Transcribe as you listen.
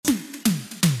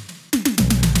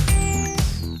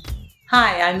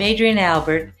Hi, I'm Adrienne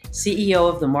Albert, CEO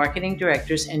of the Marketing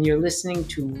Directors, and you're listening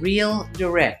to Real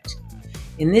Direct.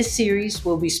 In this series,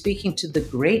 we'll be speaking to the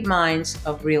great minds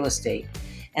of real estate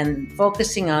and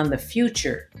focusing on the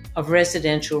future of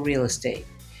residential real estate.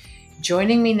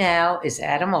 Joining me now is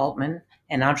Adam Altman,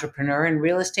 an entrepreneur and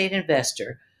real estate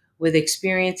investor with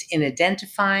experience in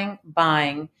identifying,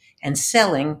 buying, and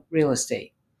selling real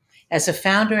estate. As a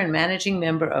founder and managing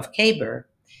member of KABR,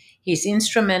 he's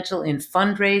instrumental in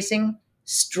fundraising,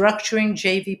 structuring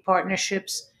JV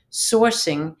partnerships,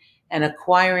 sourcing, and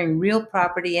acquiring real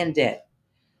property and debt.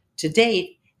 To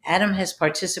date, Adam has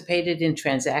participated in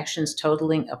transactions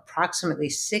totaling approximately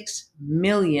 6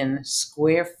 million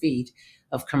square feet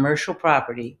of commercial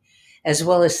property, as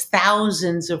well as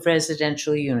thousands of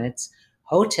residential units,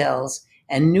 hotels,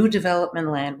 and new development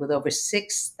land with over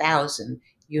 6,000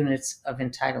 units of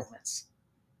entitlements.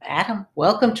 Adam,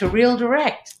 welcome to Real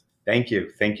Direct. Thank you.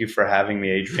 Thank you for having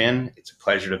me, Adrienne. It's a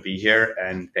pleasure to be here.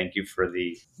 And thank you for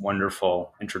the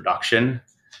wonderful introduction.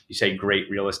 You say great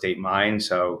real estate mind.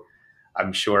 So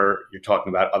I'm sure you're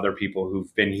talking about other people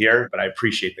who've been here, but I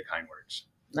appreciate the kind words.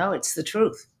 No, it's the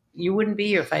truth. You wouldn't be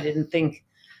here if I didn't think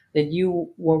that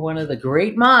you were one of the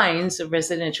great minds of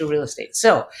residential real estate.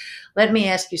 So let me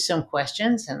ask you some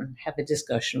questions and have a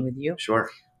discussion with you. Sure.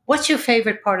 What's your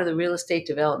favorite part of the real estate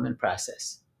development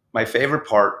process? My favorite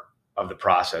part of the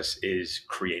process is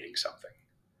creating something,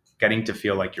 getting to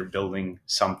feel like you're building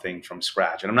something from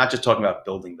scratch. And I'm not just talking about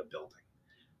building the building.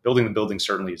 Building the building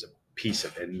certainly is a piece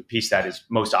of it, and the piece that is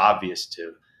most obvious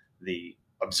to the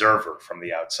observer from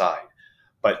the outside.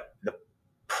 But the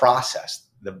process,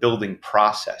 the building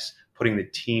process, putting the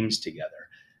teams together,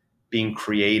 being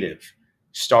creative,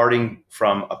 starting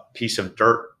from a piece of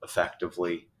dirt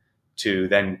effectively to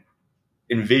then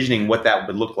envisioning what that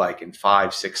would look like in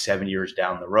 5, 6, 7 years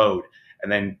down the road,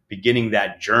 and then beginning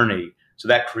that journey. So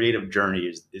that creative journey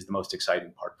is the most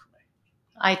exciting part for me.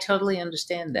 I totally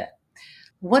understand that.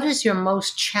 What is your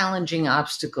most challenging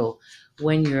obstacle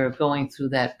when you're going through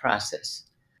that process?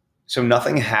 So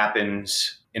nothing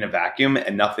happens in a vacuum,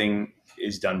 and nothing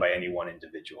is done by any one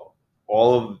individual.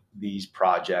 All of these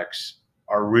projects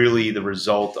are really the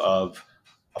result of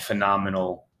a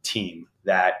phenomenal team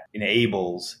that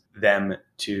enables them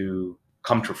to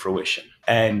come to fruition.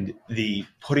 And the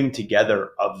putting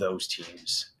together of those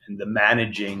teams and the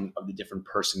managing of the different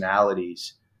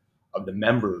personalities of the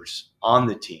members on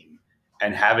the team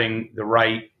and having the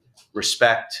right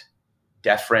respect,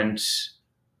 deference,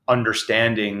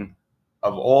 understanding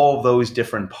of all those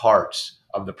different parts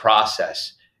of the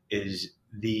process is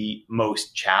the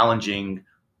most challenging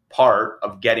part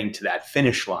of getting to that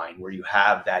finish line where you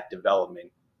have that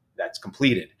development that's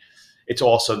completed. It's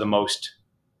also the most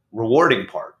rewarding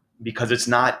part because it's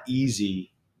not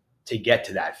easy to get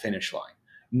to that finish line.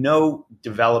 No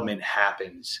development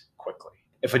happens quickly.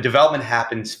 If a development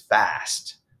happens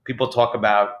fast, people talk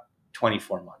about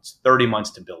 24 months, 30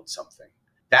 months to build something.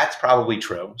 That's probably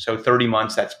true. So 30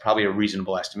 months, that's probably a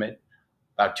reasonable estimate,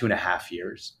 about 2.5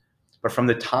 years. But from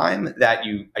the time that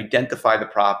you identify the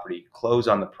property, close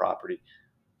on the property,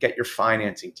 get your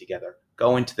financing together,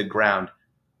 go into the ground,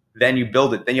 then you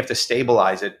build it, then you have to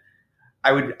stabilize it.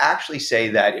 I would actually say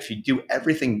that if you do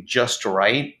everything just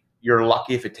right, you're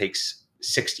lucky if it takes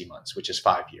 60 months, which is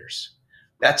 5 years.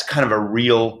 That's kind of a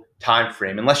real time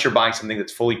frame, unless you're buying something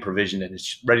that's fully provisioned and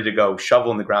it's ready to go, shovel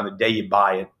in the ground the day you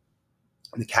buy it.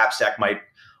 The cap stack might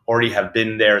already have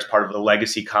been there as part of the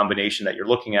legacy combination that you're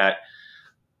looking at.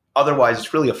 Otherwise,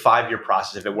 it's really a 5-year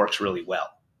process if it works really well.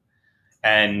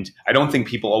 And I don't think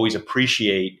people always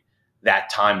appreciate that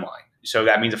timeline. So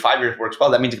that means if 5 years works well,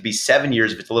 that means it could be 7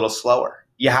 years if it's a little slower.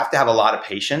 You have to have a lot of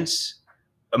patience,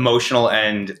 emotional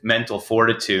and mental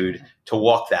fortitude to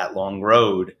walk that long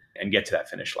road and get to that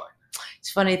finish line. It's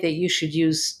funny that you should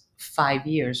use 5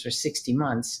 years or 60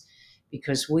 months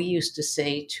because we used to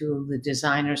say to the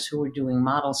designers who were doing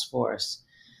models for us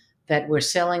that we're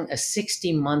selling a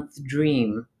 60-month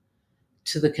dream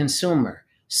to the consumer.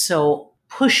 So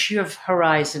push your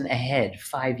horizon ahead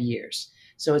 5 years.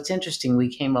 So it's interesting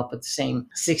we came up with the same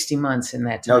 60 months in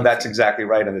that time. No, that's exactly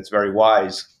right. And it's very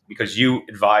wise because you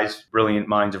advise brilliant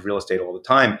minds of real estate all the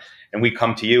time. And we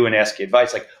come to you and ask you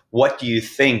advice like, what do you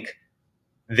think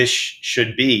this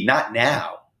should be? Not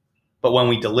now, but when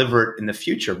we deliver it in the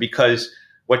future, because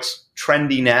what's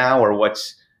trendy now or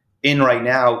what's in right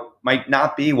now might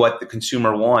not be what the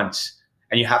consumer wants.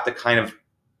 And you have to kind of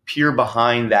peer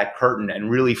behind that curtain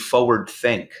and really forward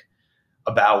think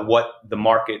about what the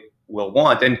market will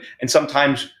want. And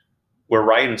sometimes we're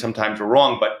right and sometimes we're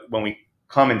wrong. But when we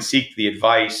come and seek the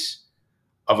advice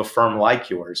of a firm like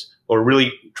yours, what we're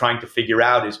really trying to figure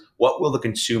out is what will the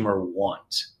consumer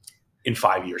want? in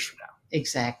 5 years from now.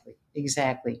 Exactly.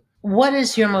 Exactly. What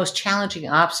is your most challenging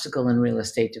obstacle in real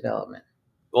estate development?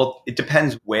 Well, it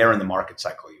depends where in the market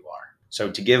cycle you are. So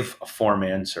to give a form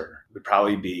answer would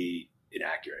probably be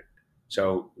inaccurate.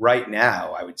 So right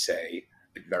now, I would say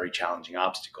a very challenging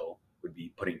obstacle would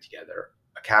be putting together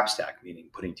a cap stack, meaning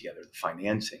putting together the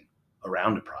financing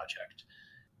around a project.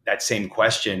 That same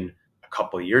question a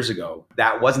couple of years ago,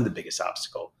 that wasn't the biggest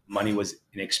obstacle. Money was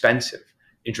inexpensive.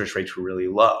 Interest rates were really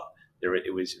low.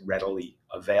 It was readily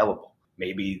available.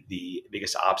 Maybe the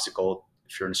biggest obstacle,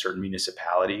 if you're in a certain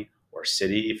municipality or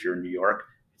city, if you're in New York,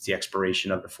 it's the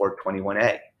expiration of the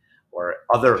 421A or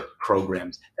other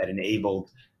programs that enabled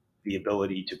the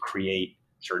ability to create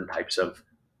certain types of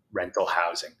rental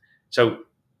housing. So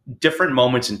different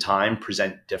moments in time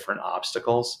present different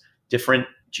obstacles, different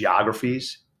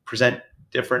geographies present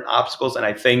different obstacles. And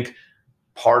I think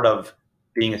part of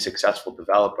being a successful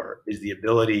developer is the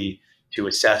ability to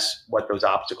assess what those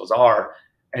obstacles are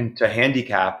and to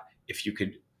handicap if you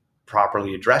could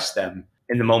properly address them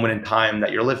in the moment in time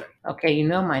that you're living. Okay,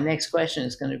 my next question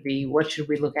is going to be, what should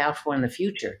we look out for in the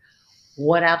future?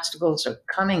 What obstacles are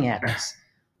coming at us?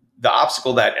 The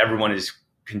obstacle that everyone is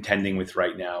contending with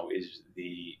right now is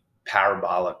the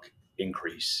parabolic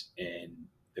increase in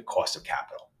the cost of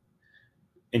capital.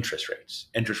 Interest rates.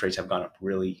 Interest rates have gone up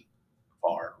really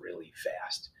far, really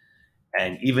fast.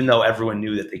 And even though everyone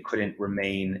knew that they couldn't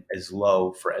remain as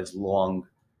low for as long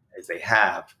as they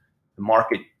have, the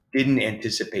market didn't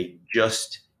anticipate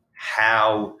just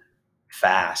how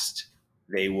fast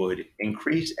they would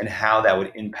increase and how that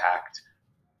would impact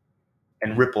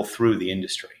and ripple through the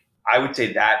industry. I would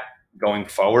say that going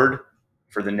forward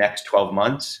for the next 12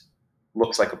 months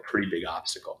looks like a pretty big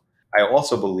obstacle. I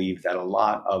also believe that a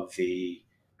lot of the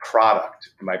product,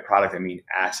 and by product I mean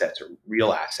assets or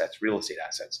real assets, real estate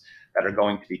assets that are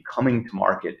going to be coming to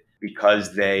market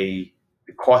because the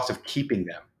cost of keeping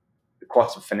them, the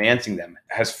cost of financing them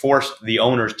has forced the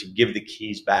owners to give the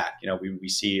keys back. We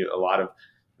see a lot of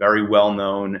very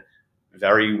well-known,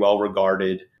 very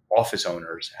well-regarded office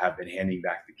owners have been handing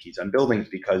back the keys on buildings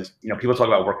because, people talk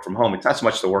about work from home. It's not so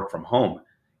much the work from home.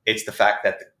 It's the fact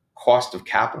that the cost of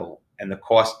capital and the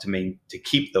cost to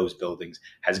keep those buildings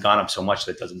has gone up so much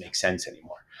that it doesn't make sense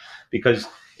anymore. Because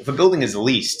if a building is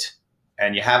leased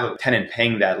and you have a tenant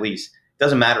paying that lease, it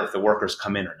doesn't matter if the workers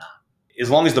come in or not. As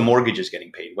long as the mortgage is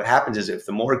getting paid. What happens is if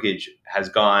the mortgage has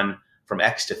gone from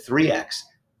X to 3X,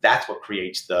 that's what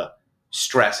creates the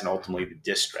stress and ultimately the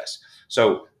distress.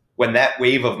 So when that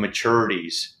wave of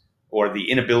maturities or the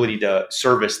inability to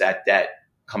service that debt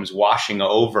comes washing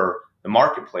over the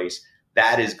marketplace,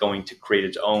 that is going to create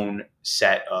its own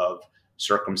set of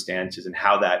circumstances and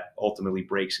how that ultimately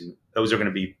breaks. And those are going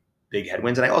to be big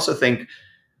headwinds. And I also think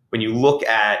when you look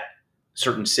at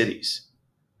certain cities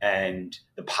and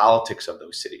the politics of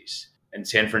those cities, and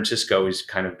San Francisco has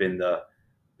kind of been the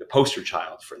poster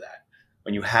child for that.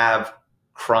 When you have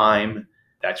crime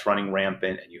that's running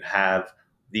rampant and you have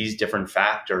these different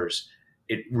factors,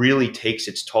 it really takes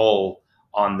its toll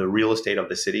on the real estate of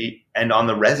the city and on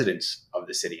the residents of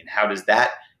the city. And how does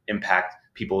that impact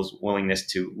people's willingness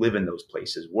to live in those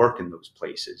places, work in those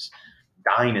places,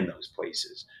 dine in those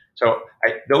places? So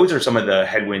those are some of the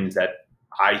headwinds that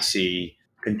I see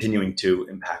continuing to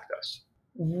impact us.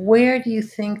 Where do you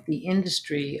think the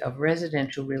industry of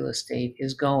residential real estate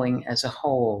is going as a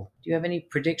whole? Do you have any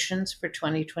predictions for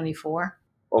 2024?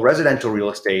 Well, residential real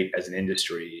estate as an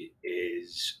industry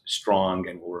is strong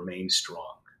and will remain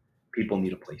strong. People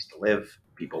need a place to live.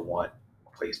 People want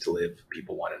a place to live.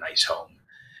 People want a nice home.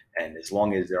 And as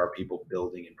long as there are people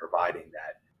building and providing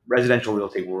that, residential real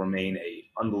estate will remain an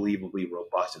unbelievably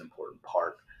robust and important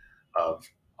part of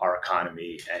our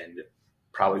economy and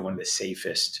probably one of the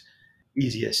safest,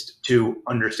 easiest to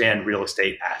understand real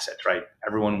estate assets, right?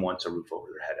 Everyone wants a roof over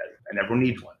their head and everyone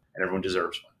needs one and everyone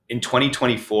deserves one. In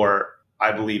 2024,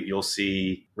 I believe you'll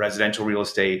see residential real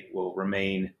estate will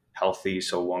remain healthy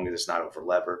so long as it's not over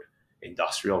levered.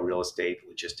 Industrial real estate,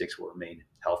 logistics will remain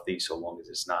healthy so long as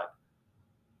it's not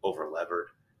over levered.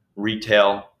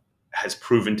 Retail has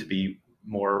proven to be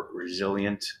more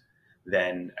resilient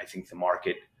than I think the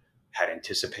market had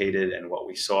anticipated. And what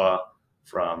we saw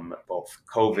from both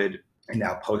COVID and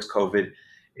now post-COVID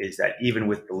is that even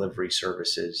with delivery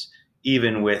services,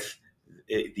 even with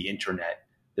the internet,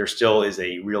 there still is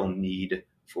a real need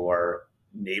for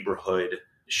neighborhood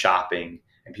shopping,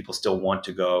 and people still want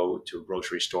to go to a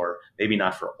grocery store, maybe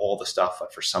not for all the stuff,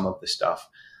 but for some of the stuff.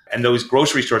 And those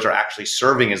grocery stores are actually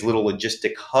serving as little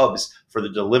logistic hubs for the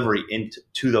delivery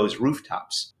to those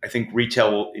rooftops. I think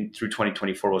retail will, through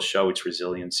 2024 will show its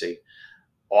resiliency.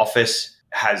 Office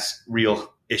has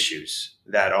real issues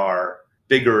that are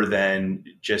bigger than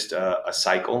just a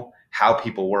cycle. How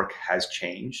people work has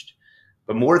changed.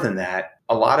 But more than that,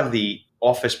 a lot of the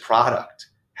office product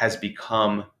has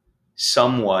become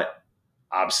somewhat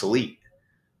obsolete.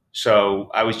 So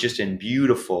I was just in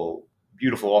beautiful,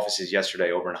 beautiful offices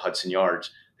yesterday over in Hudson Yards.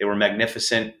 They were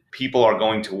magnificent. People are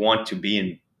going to want to be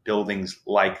in buildings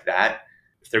like that.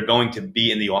 If they're going to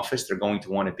be in the office, they're going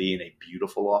to want to be in a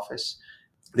beautiful office.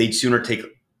 They'd sooner take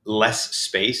less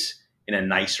space in a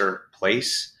nicer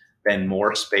place than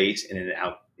more space in an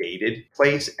outdated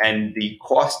place. And the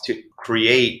cost to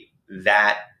create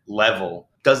that level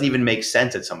doesn't even make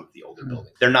sense at some of the older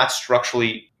buildings. They're not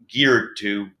structurally geared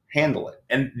to handle it.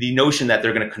 And the notion that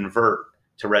they're going to convert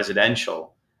to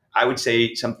residential, I would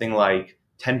say something like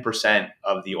 10%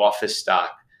 of the office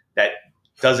stock that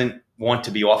doesn't want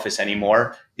to be office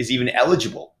anymore is even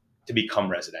eligible to become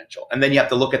residential. And then you have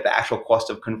to look at the actual cost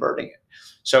of converting it.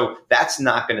 So that's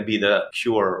not going to be the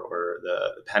cure or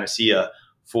the panacea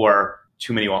for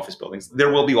too many office buildings.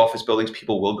 There will be office buildings.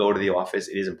 People will go to the office.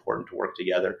 It is important to work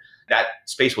together. That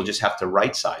space will just have to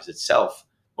right size itself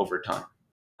over time.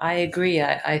 I agree.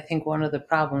 I think one of the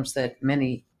problems that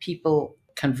many people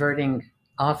converting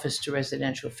office to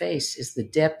residential face is the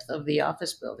depth of the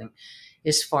office building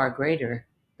is far greater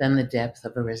than the depth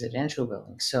of a residential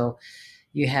building. So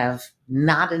you have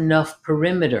not enough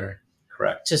perimeter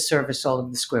Correct. to service all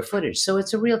of the square footage. So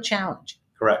it's a real challenge.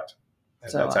 Correct.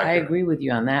 So I agree with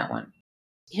you on that one.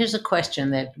 Here's a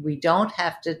question that we don't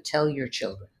have to tell your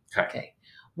children. Okay.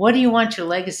 What do you want your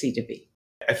legacy to be?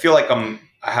 I feel like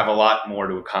I have a lot more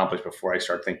to accomplish before I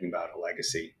start thinking about a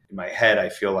legacy. In my head, I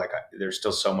feel like there's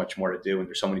still so much more to do, and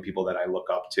there's so many people that I look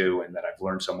up to and that I've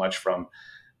learned so much from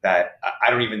that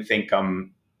I don't even think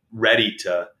I'm ready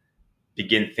to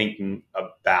begin thinking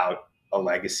about a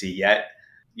legacy yet.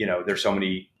 You know, there's so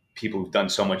many people who've done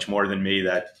so much more than me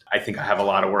that I think I have a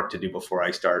lot of work to do before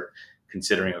I start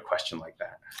considering a question like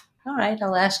that. All right,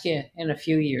 I'll ask you in a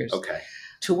few years. Okay.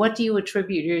 To what do you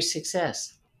attribute your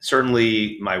success?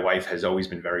 Certainly, my wife has always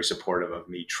been very supportive of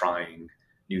me trying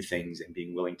new things and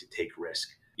being willing to take risk.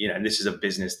 You know, and this is a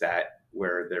business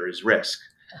where there is risk,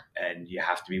 and you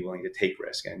have to be willing to take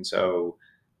risk. And so,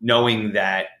 knowing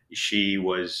that she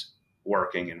was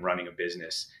working and running a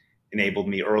business enabled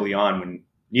me early on, when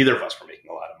neither of us were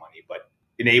making a lot of money, but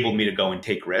enabled me to go and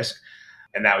take risk,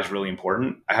 and that was really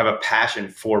important. I have a passion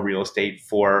for real estate.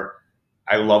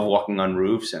 I love walking on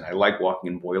roofs, and I like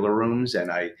walking in boiler rooms,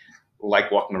 and I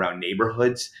like walking around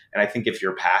neighborhoods. And I think if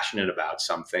you're passionate about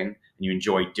something and you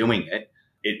enjoy doing it,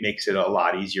 it makes it a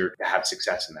lot easier to have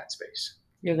success in that space.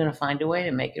 You're going to find a way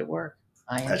to make it work.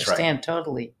 I understand. That's right.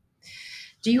 Totally.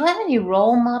 Do you have any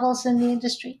role models in the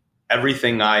industry?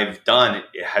 Everything I've done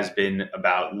has been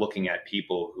about looking at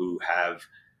people who have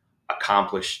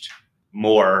accomplished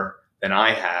more than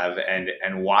I have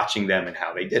and watching them and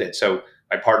how they did it. So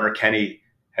my partner, Kenny,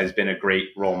 has been a great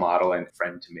role model and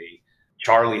friend to me.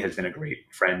 Charlie has been a great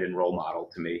friend and role model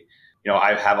to me. You know,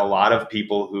 I have a lot of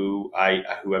people who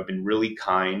have been really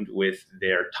kind with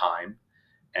their time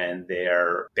and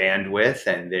their bandwidth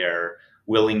and their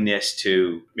willingness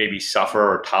to maybe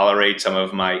suffer or tolerate some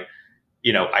of my,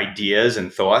 ideas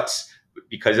and thoughts,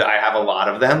 because I have a lot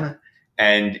of them,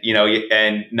 and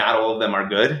not all of them are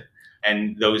good.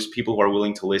 And those people who are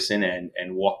willing to listen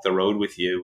and walk the road with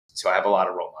you. So I have a lot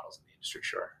of role models in the industry,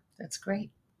 sure. That's great.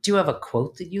 Do you have a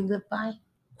quote that you live by?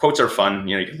 Quotes are fun.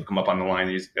 You can look them up on the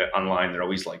line. Online, they're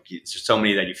always like, it's just so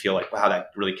many that you feel like, wow,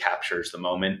 that really captures the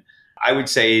moment. I would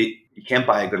say you can't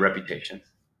buy a good reputation.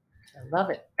 I love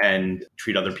it. And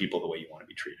treat other people the way you want to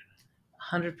be treated.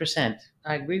 100%.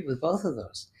 I agree with both of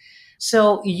those.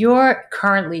 So you're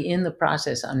currently in the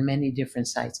process on many different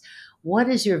sites. What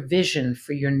is your vision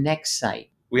for your next site?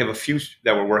 We have a few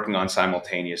that we're working on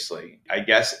simultaneously. I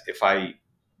guess if I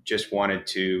just wanted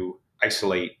to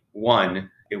isolate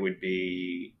one, it would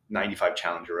be 95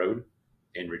 Challenger Road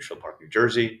in Ridgefield Park, New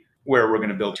Jersey, where we're going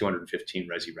to build 215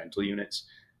 resi rental units.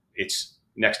 It's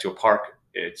next to a park.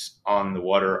 It's on the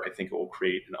water. I think it will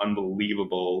create an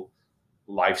unbelievable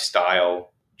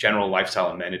general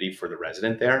lifestyle amenity for the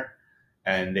resident there.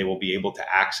 And they will be able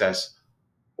to access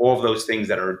all of those things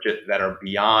that are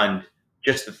beyond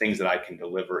just the things that I can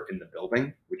deliver in the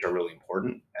building, which are really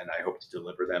important. And I hope to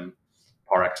deliver them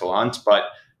par excellence, but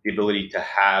the ability to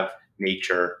have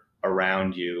nature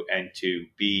around you and to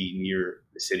be near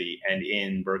the city and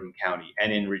in Bergen County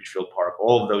and in Ridgefield Park,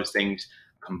 all of those things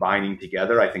combining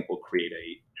together, I think will create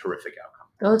a terrific outcome.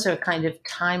 Those are kind of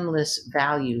timeless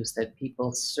values that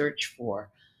people search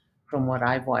for, from what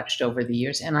I've watched over the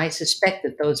years. And I suspect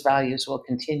that those values will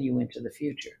continue into the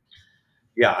future.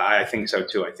 Yeah, I think so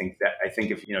too. I think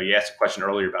if you asked a question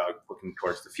earlier about looking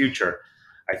towards the future,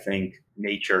 I think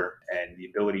nature and the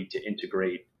ability to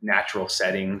integrate natural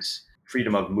settings,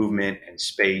 freedom of movement and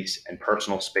space and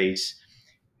personal space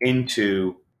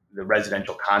into the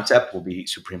residential concept will be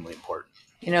supremely important.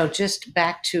 Just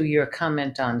back to your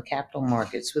comment on capital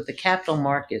markets, with the capital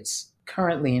markets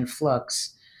currently in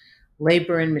flux,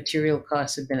 labor and material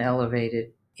costs have been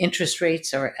elevated. Interest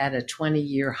rates are at a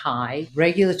 20-year high.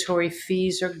 Regulatory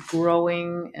fees are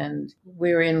growing, and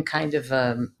we're in kind of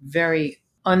a very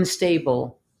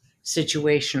unstable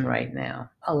situation right now.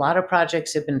 A lot of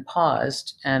projects have been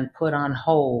paused and put on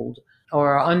hold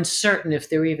or are uncertain if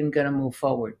they're even going to move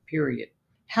forward, period.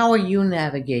 How are you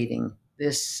navigating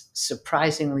this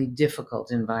surprisingly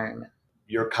difficult environment?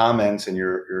 Your comments and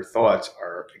your thoughts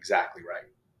are exactly right.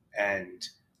 And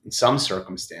in some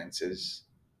circumstances,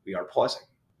 we are pausing.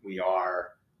 We are,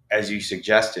 as you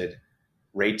suggested,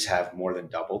 rates have more than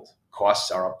doubled.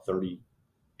 Costs are up 30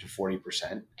 to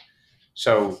 40%.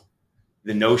 So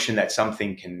the notion that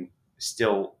something can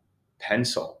still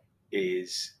pencil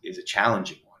is a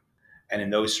challenging one. And in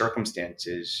those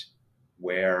circumstances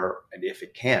where and if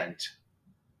it can't,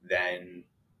 then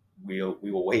we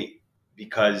will wait,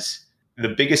 because the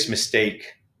biggest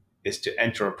mistake is to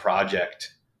enter a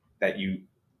project that you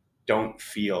don't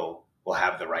feel will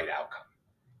have the right outcome.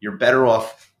 You're better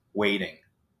off waiting,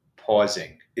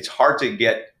 pausing. It's hard to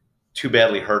get too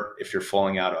badly hurt if you're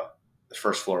falling out of the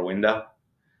first floor window.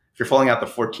 If you're falling out the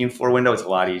 14th floor window, it's a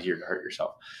lot easier to hurt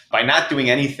yourself. By not doing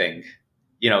anything,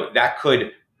 that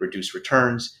could reduce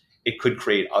returns. It could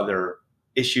create other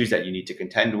issues that you need to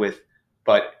contend with.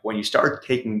 But when you start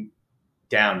taking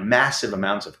down massive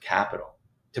amounts of capital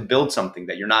to build something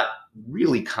that you're not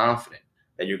really confident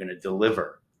that you're going to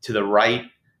deliver to the right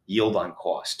yield on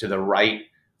cost, to the right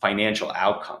financial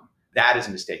outcome, that is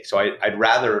a mistake. So I'd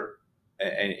rather,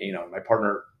 and my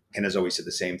partner Ken has always said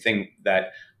the same thing,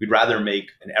 that we'd rather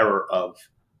make an error of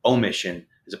omission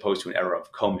as opposed to an error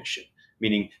of commission.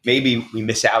 Meaning maybe we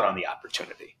miss out on the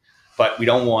opportunity, but we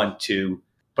don't want to.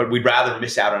 But we'd rather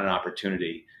miss out on an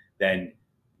opportunity than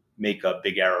make a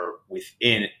big error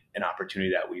within an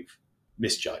opportunity that we've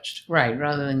misjudged. Right,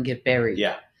 rather than get buried.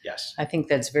 Yeah, yes. I think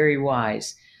that's very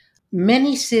wise.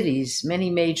 Many cities, many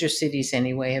major cities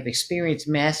anyway, have experienced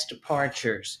mass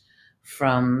departures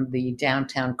from the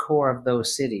downtown core of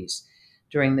those cities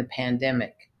during the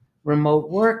pandemic. Remote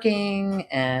working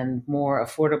and more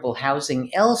affordable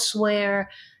housing elsewhere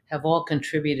have all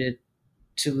contributed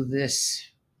to this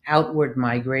outward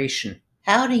migration.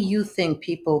 How do you think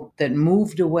people that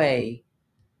moved away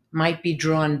might be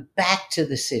drawn back to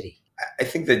the city? I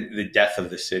think that the death of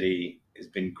the city has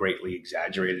been greatly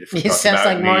exaggerated. If It sounds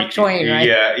like Mark Twain, right?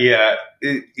 Yeah,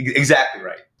 exactly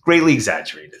right. Greatly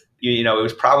exaggerated. It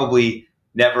was probably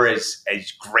never as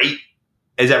great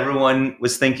as everyone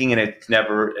was thinking, and it's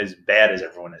never as bad as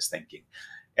everyone is thinking.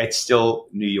 It's still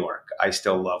New York. I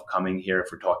still love coming here.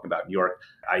 If we're talking about New York,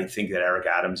 I think that Eric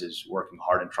Adams is working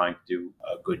hard and trying to do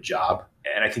a good job.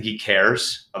 And I think he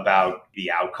cares about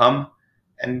the outcome.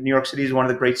 And New York City is one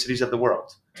of the great cities of the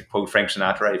world. To quote Frank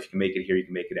Sinatra, if you can make it here, you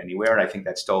can make it anywhere. And I think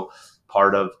that's still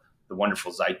part of the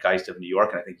wonderful zeitgeist of New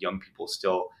York. And I think young people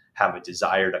still have a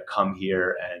desire to come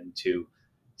here and to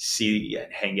see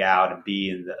and hang out and be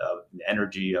in the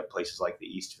energy of places like the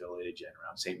East Village and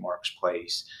around St. Mark's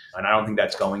Place. And I don't think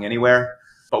that's going anywhere.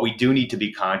 But we do need to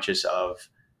be conscious of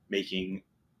making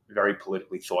very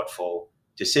politically thoughtful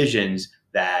decisions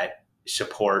that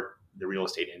support the real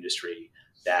estate industry,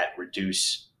 that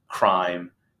reduce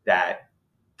crime, that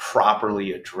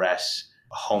properly address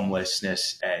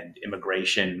homelessness and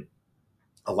immigration.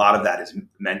 A lot of that is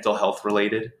mental health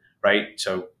related, right?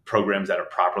 So programs that are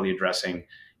properly addressing,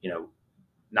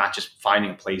 not just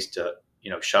finding a place to,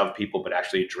 shove people, but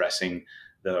actually addressing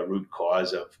the root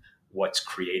cause of what's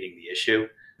creating the issue.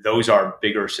 Those are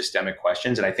bigger systemic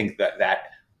questions. And I think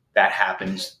that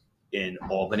happens in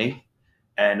Albany.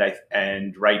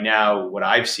 And right now, what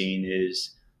I've seen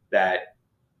is that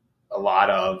a lot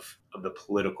of the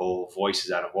political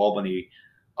voices out of Albany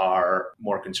are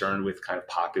more concerned with kind of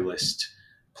populist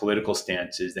political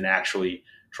stances than actually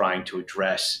trying to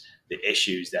address the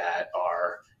issues that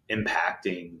are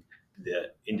impacting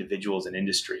the individuals and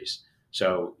industries.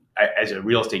 So as a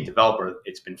real estate developer,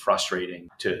 it's been frustrating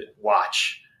to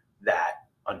watch that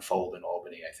unfold in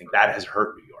Albany. I think that has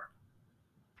hurt New York.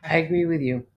 I agree with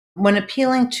you. When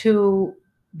appealing to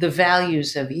the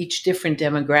values of each different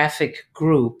demographic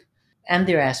group and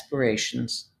their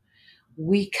aspirations,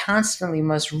 we constantly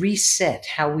must reset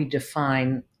how we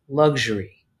define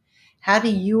luxury. How do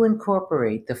you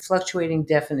incorporate the fluctuating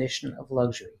definition of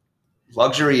luxury?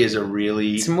 Luxury is a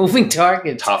really It's a moving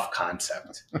target. Tough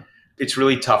concept. It's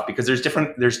really tough because there's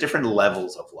different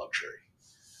levels of luxury.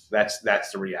 That's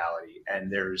the reality.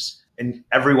 And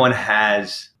everyone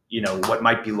has, what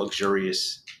might be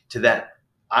luxurious to them.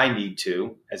 I need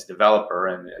to, as a developer,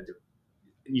 and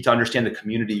need to understand the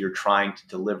community you're trying to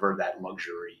deliver that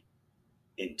luxury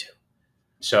into.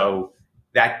 So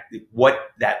that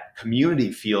what that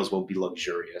community feels will be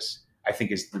luxurious, I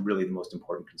think, is really the most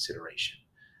important consideration.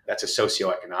 That's a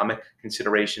socioeconomic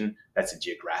consideration. That's a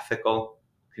geographical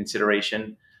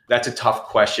consideration. That's a tough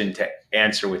question to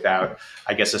answer without,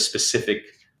 I guess, a specific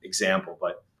example.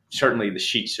 But certainly, the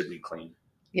sheets should be clean.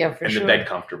 Yeah, for and sure. the bed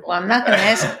comfortable. Well, I'm not going to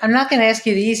ask. I'm not going to ask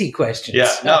you the easy questions.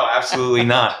 Yeah, no, absolutely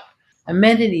not.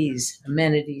 Amenities,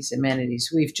 amenities,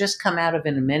 amenities. We've just come out of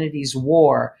an amenities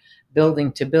war,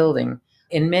 building to building,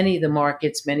 in many of the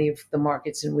markets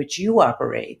in which you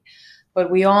operate. But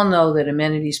we all know that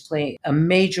amenities play a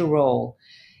major role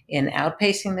in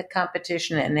outpacing the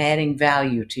competition and adding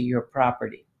value to your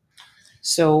property.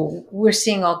 So we're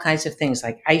seeing all kinds of things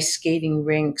like ice skating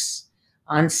rinks,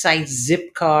 on-site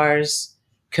zip cars,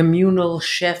 communal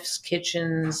chef's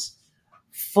kitchens,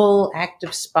 full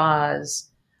active spas,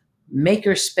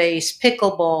 makerspace,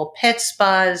 pickleball, pet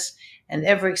spas, and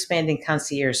ever-expanding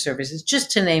concierge services,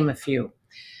 just to name a few.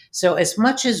 So as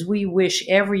much as we wish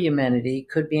every amenity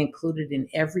could be included in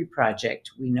every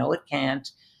project, we know it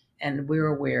can't, and we're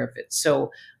aware of it.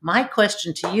 So my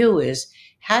question to you is,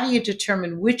 how do you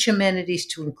determine which amenities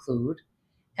to include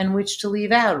and which to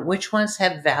leave out? Which ones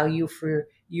have value for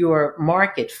your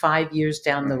market 5 years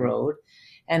down the road,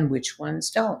 and which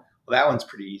ones don't? Well, that one's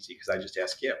pretty easy because I just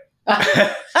ask you.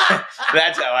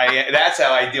 That's how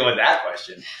I deal with that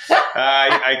question.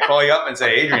 I call you up and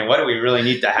say, Adrian, what do we really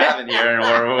need to have in here,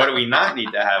 or what do we not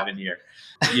need to have in here?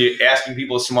 Asking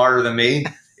people smarter than me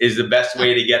is the best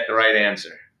way to get the right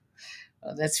answer.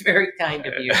 Well, that's very kind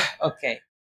of you. Okay.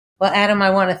 Well, Adam,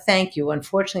 I want to thank you.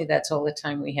 Unfortunately, that's all the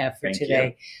time we have for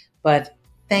today. But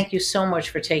thank you so much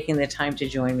for taking the time to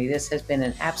join me. This has been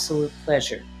an absolute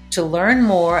pleasure. To learn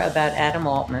more about Adam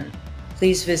Altman,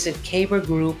 please visit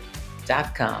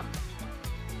KABRgroup.com.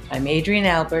 I'm Adrian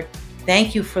Albert.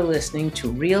 Thank you for listening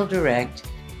to Real Direct,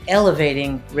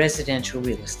 Elevating Residential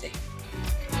Real Estate.